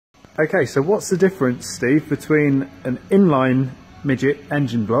Okay, so what's the difference, Steve, between an inline midget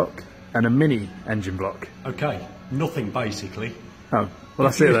engine block and a mini engine block? Okay, nothing basically. Oh, well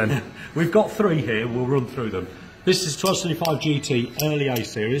that's it then. We've got three here, we'll run through them. This is 1275 GT early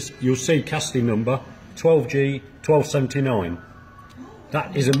A-Series. You'll see casting number 12G 1279.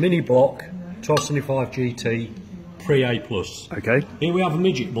 That is a mini block 1275 GT pre-A+. Okay. Here we have a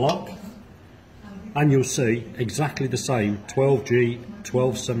midget block, and you'll see exactly the same 12G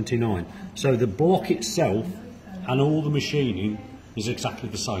 1279. So the block itself and all the machining is exactly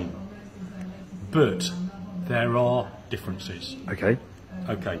the same, but there are differences. Okay.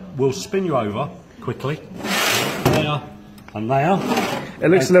 Okay, we'll spin you over quickly. There and there. It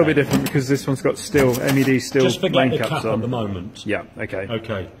looks a little bit different because this one's got steel, MED steel Just forget main the caps cap on. at the moment. Yeah, okay.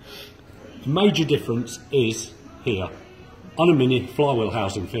 Okay. The major difference is here. On a mini, flywheel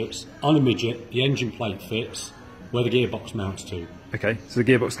housing fits. On a midget, the engine plate fits where the gearbox mounts to. Okay, so the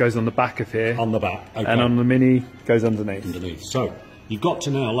gearbox goes on the back of here. On the back. Okay. And on the mini, goes underneath. Underneath. So, you've got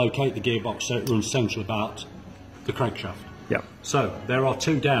to now locate the gearbox so it runs central about the crankshaft. Yeah. So, there are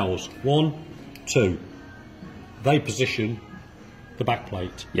two dowels. 1, 2. They position the back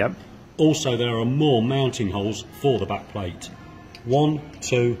plate. Yep. Also, there are more mounting holes for the back plate. 1,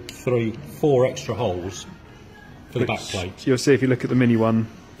 2, 3, 4 extra holes for the back plate. You'll see if you look at the mini one.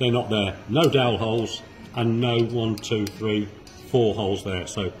 They're not there. No dowel holes and no 1, 2, 3, 4 holes there.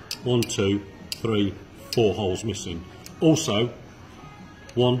 So 1, 2, 3, 4 holes missing. Also,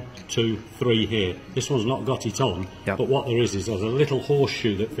 1, 2, 3 here. This one's not got it on, yep. But what there is there's a little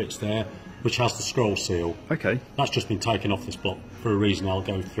horseshoe that fits there, which has the scroll seal. Okay. That's just been taken off this block for a reason I'll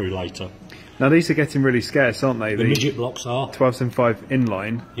go through later. Now these are getting really scarce, aren't they? The midget blocks are. 1275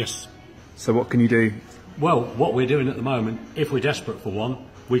 inline. Yes. So what can you do? Well, what we're doing at the moment, if we're desperate for one,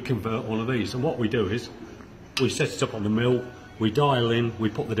 we convert one of these. And what we do is, we set it up on the mill, we dial in, we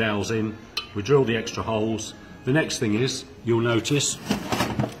put the dowels in, we drill the extra holes. The next thing is, you'll notice,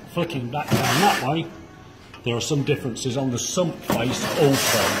 flicking back down that way, there are some differences on the sump face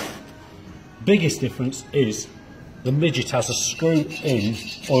also. Biggest difference is, the midget has a screw-in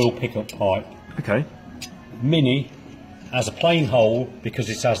oil pickup pipe. Okay. Mini has a plain hole because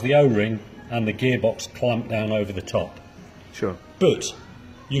it has the O-ring and the gearbox clamped down over the top. Sure. But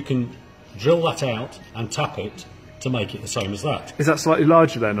you can drill that out and tap it to make it the same as that. Is that slightly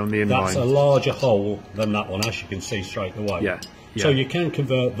larger then on the inline? That's a larger hole than that one, as you can see straight away. Yeah. So you can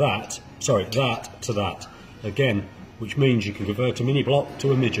convert that to that. Again, which means you can convert a mini block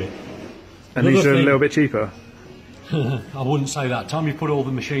to a midget. And these are a little bit cheaper? I wouldn't say that. Time you put all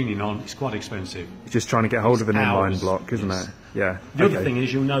the machining on, it's quite expensive. You're just trying to get hold of an inline Hours. block, isn't it? Yeah. The other thing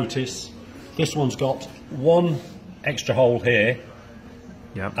is, you'll notice this one's got one extra hole here,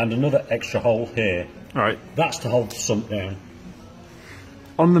 yep, and another extra hole here. All right. That's to hold the sump down.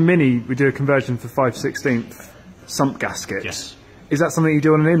 On the Mini, we do a conversion for 5/16 sump gaskets. Yes. Is that something you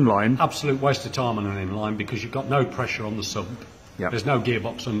do on an inline? Absolute waste of time on an inline because you've got no pressure on the sump. Yep. There's no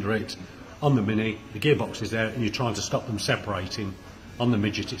gearbox under it. On the Mini, the gearbox is there and you're trying to stop them separating. On the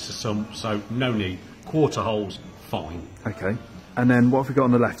midget, it's a sump, so no need. Quarter holes, fine. Okay. And then what have we got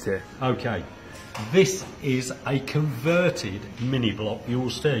on the left here? Okay. This is a converted mini block. You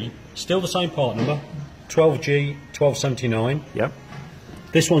will see, still the same part number, 12G 1279. Yep.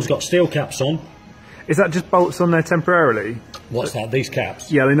 This one's got steel caps on. Is that just bolts on there temporarily? What's that? These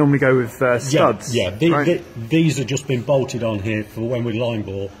caps? Yeah, they normally go with studs. Yeah, right? These have just been bolted on here for when we line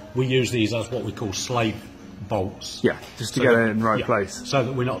bore. We use these as what we call slave bolts. Yeah, just to get it in the right place. So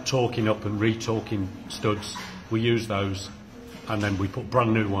that we're not torquing up and re-torquing studs. We use those and then we put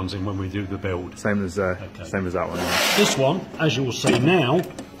brand new ones in when we do the build. Same as that one. Yeah. This one, as you will see now,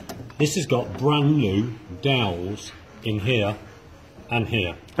 this has got brand new dowels in here and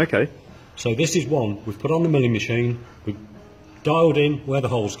here. Okay. So this is one we've put on the milling machine, we've dialed in where the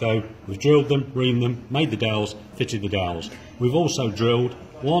holes go, we've drilled them, reamed them, made the dowels, fitted the dowels. We've also drilled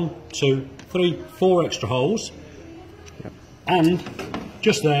 1, 2, 3, 4 extra holes. Yep. And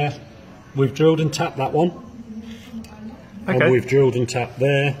just there, we've drilled and tapped that one. Okay. And we've drilled and tapped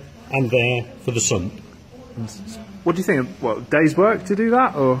there and there for the sump. What do you think? What, day's work to do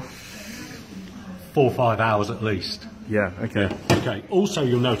that, or? 4 or 5 hours at least. Yeah, okay. Okay, also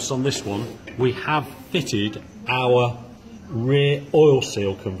you'll notice on this one, we have fitted our rear oil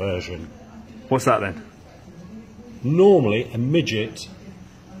seal conversion. What's that then? Normally a midget,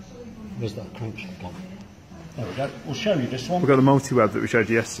 where's that crankshaft on? There we go, we'll show you this one. We've got the multi-web that we showed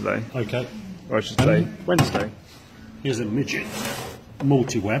you yesterday. Okay. Or I should say, Wednesday. Here's a midget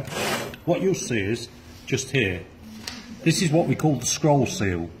multi-web. What you'll see is, just here, this is what we call the scroll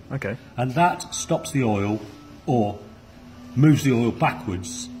seal. Okay. And that stops the oil, or moves the oil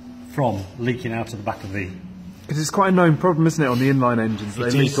backwards from leaking out of the back of the... Because it's quite a known problem, isn't it, on the inline engines?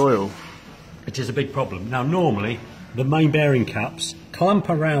 They leak oil. It is a big problem. Now, normally, the main bearing caps clamp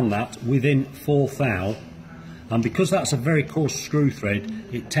around that within 4 thou, and because that's a very coarse screw thread,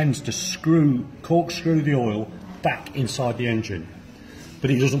 it tends to corkscrew the oil back inside the engine. But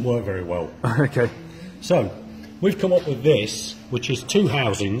it doesn't work very well. Okay. So, we've come up with this, which is 2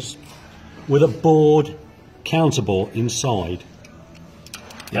 housings with a bored counterbore inside.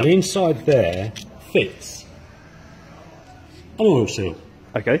 Yep. And inside there fits an oil seal.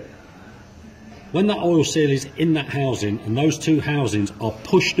 Okay. When that oil seal is in that housing and those 2 housings are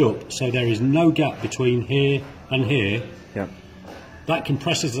pushed up so there is no gap between here and here, Yeah. that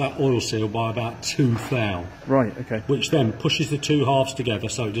compresses that oil seal by about 2 thou. Right, okay. Which then pushes the 2 halves together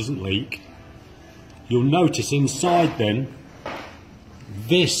so it doesn't leak. You'll notice inside then,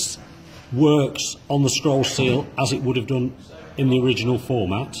 this works on the scroll seal as it would have done in the original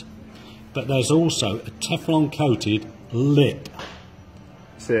format, but there's also a Teflon coated lip.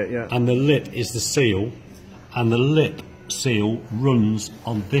 See it, yeah. And the lip is the seal, and the lip seal runs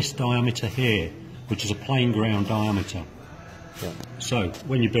on this diameter here, which is a plain ground diameter. Yeah. So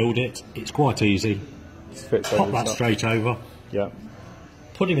when you build it, it's quite easy. Pop that straight over, Yeah.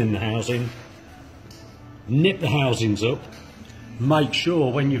 put it in the housing, nip the housings up, make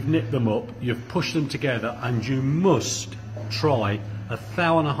sure when you've nipped them up, you've pushed them together, and you must try a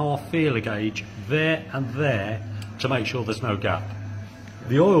 1.5 thou feeler gauge there and there to make sure there's no gap.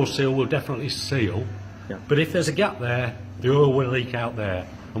 The oil seal will definitely seal, Yeah. but if there's a gap there, the oil will leak out there.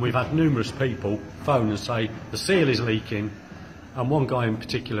 And we've had numerous people phone and say the seal is leaking, and one guy in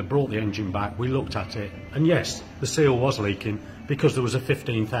particular brought the engine back, we looked at it, and yes, the seal was leaking because there was a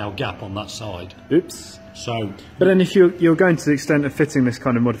 15 thou gap on that side. Oops. So, But then if you're going to the extent of fitting this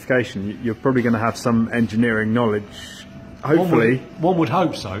kind of modification, you're probably going to have some engineering knowledge, hopefully. one would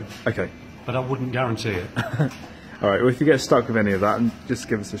hope so, Okay. but I wouldn't guarantee it. All right, well, if you get stuck with any of that, just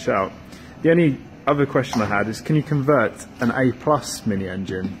give us a shout. The only other question I had is, can you convert an A+ mini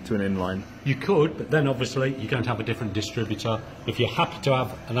engine to an inline? You could, but then obviously you're going to have a different distributor. If you're happy to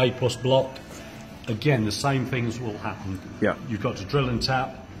have an A+ block, again, the same things will happen. Yeah. You've got to drill and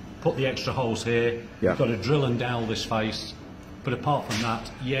tap, put the extra holes here, Yeah. you've got to drill and dowel this face. But apart from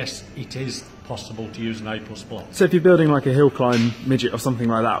that, yes, it is possible to use an A+ block. So if you're building like a hill climb midget or something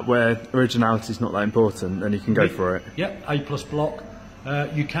like that, where originality is not that important, then you can go for it. Yep, A+ block.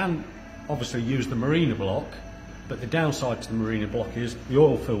 You can obviously use the Marina block, but the downside to the Marina block is the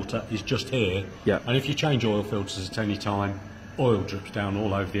oil filter is just here. Yeah. And if you change oil filters at any time, oil drips down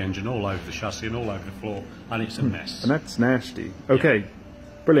all over the engine, all over the chassis and all over the floor, and it's a mess. And that's nasty. Okay,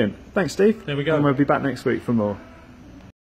 brilliant. Thanks, Steve. There we go. And we'll be back next week for more.